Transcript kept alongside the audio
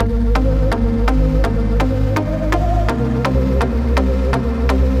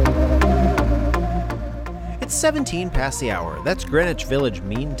17 past the hour. That's Greenwich Village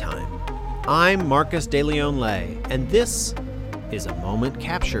Mean Time. I'm Marcus DeLeon-Lay, and this is A Moment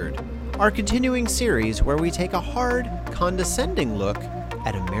Captured, our continuing series where we take a hard, condescending look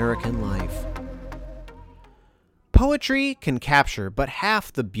at American life. Poetry can capture but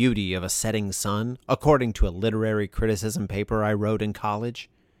half the beauty of a setting sun, according to a literary criticism paper I wrote in college.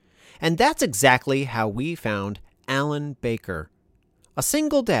 And that's exactly how we found Alan Baker, a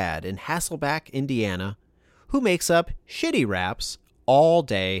single dad in Hasselback, Indiana, who makes up shitty raps all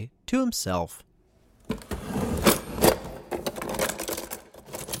day to himself.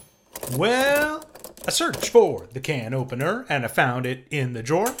 Well, I searched for the can opener and I found it in the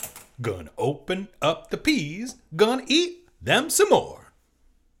drawer. Gonna open up the peas, gonna eat them some more.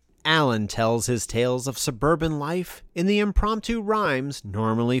 Alan tells his tales of suburban life in the impromptu rhymes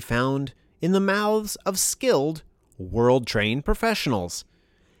normally found in the mouths of skilled, world-trained professionals.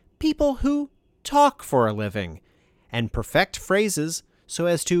 People who talk for a living and perfect phrases so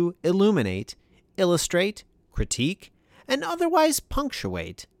as to illuminate, illustrate, critique, and otherwise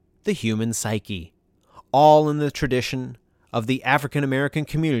punctuate the human psyche, all in the tradition of the African American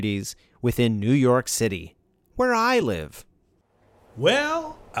communities within New York City, where I live.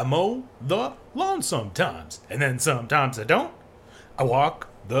 Well, I mow the lawn sometimes, and then sometimes I don't. I walk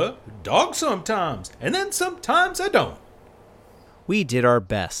the dog sometimes, and then sometimes I don't. We did our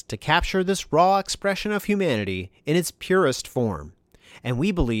best to capture this raw expression of humanity in its purest form, and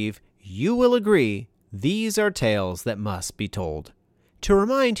we believe you will agree these are tales that must be told, to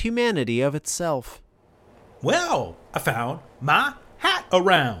remind humanity of itself. Well, I found my hat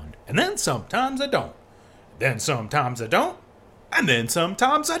around, and then sometimes I don't. Then sometimes I don't, and then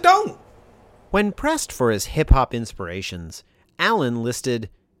sometimes I don't. When pressed for his hip-hop inspirations, Alan listed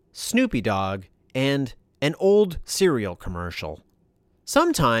Snoopy Dogg and an old cereal commercial.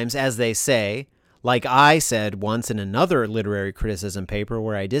 Sometimes, as they say, like I said once in another literary criticism paper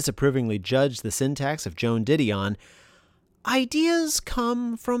where I disapprovingly judged the syntax of Joan Didion, ideas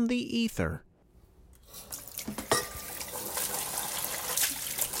come from the ether.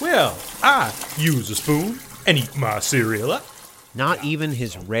 Well, I use a spoon and eat my cereal up. Not even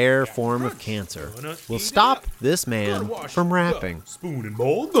his rare form of cancer will stop this man from rapping. Spoon and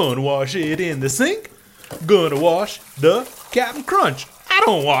bowl, gonna wash it in the sink. Gonna wash the Captain Crunch. I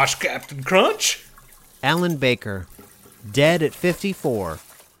don't wash Captain Crunch. Alan Baker, dead at 54.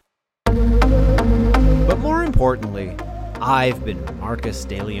 But more importantly, I've been Marcus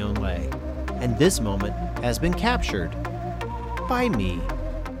DeLeon-Lay, and this moment has been captured by me.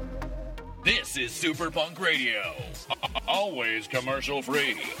 This is Super Punk Radio. Always commercial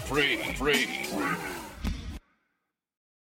free. Free.